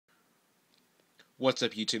What's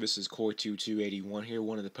up, YouTube? This is Core2281 here.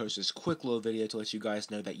 Wanted to post this quick little video to let you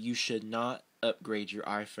guys know that you should not upgrade your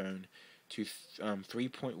iPhone to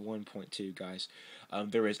 3.1.2, guys.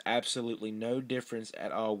 There is absolutely no difference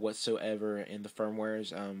at all whatsoever in the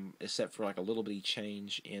firmwares, except for like a little bitty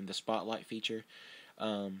change in the spotlight feature.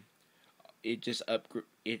 It just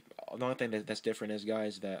the only thing that's different is,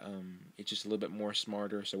 guys, that it's just a little bit more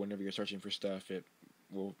smarter. So whenever you're searching for stuff, it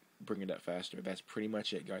will bring it up faster. That's pretty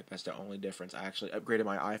much it, guys. That's the only difference. I actually upgraded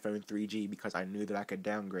my iPhone 3G because I knew that I could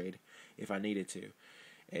downgrade if I needed to,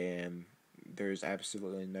 and there's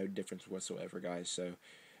absolutely no difference whatsoever, guys. So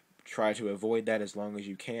try to avoid that as long as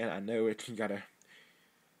you can. I know you gotta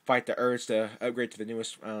fight the urge to upgrade to the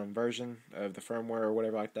newest version of the firmware or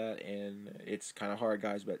whatever like that, and it's kind of hard,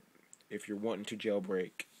 guys. But if you're wanting to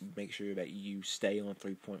jailbreak, make sure that you stay on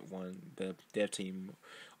 3.1. The dev team,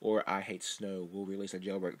 or I Hate Snow, will release a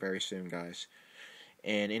jailbreak very soon, guys.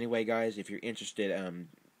 And anyway, guys, if you're interested,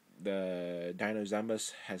 the Dino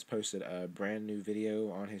Zambus has posted a brand new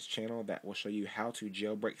video on his channel that will show you how to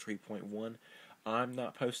jailbreak 3.1. I'm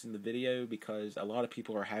not posting the video because a lot of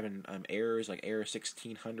people are having errors, like error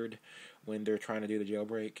 1600, when they're trying to do the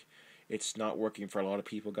jailbreak. It's not working for a lot of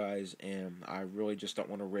people, guys, and I really just don't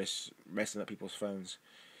want to risk messing up people's phones.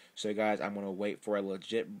 So, guys, I'm going to wait for a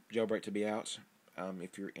legit jailbreak to be out.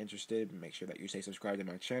 If you're interested, make sure that you stay subscribed to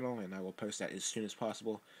my channel, and I will post that as soon as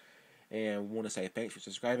possible. And want to say thanks for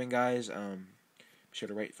subscribing, guys. Be sure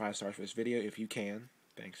to rate 5 stars for this video if you can.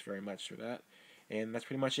 Thanks very much for that. And that's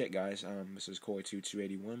pretty much it, guys. This is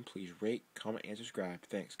Core2281. Please rate, comment, and subscribe.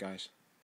 Thanks, guys.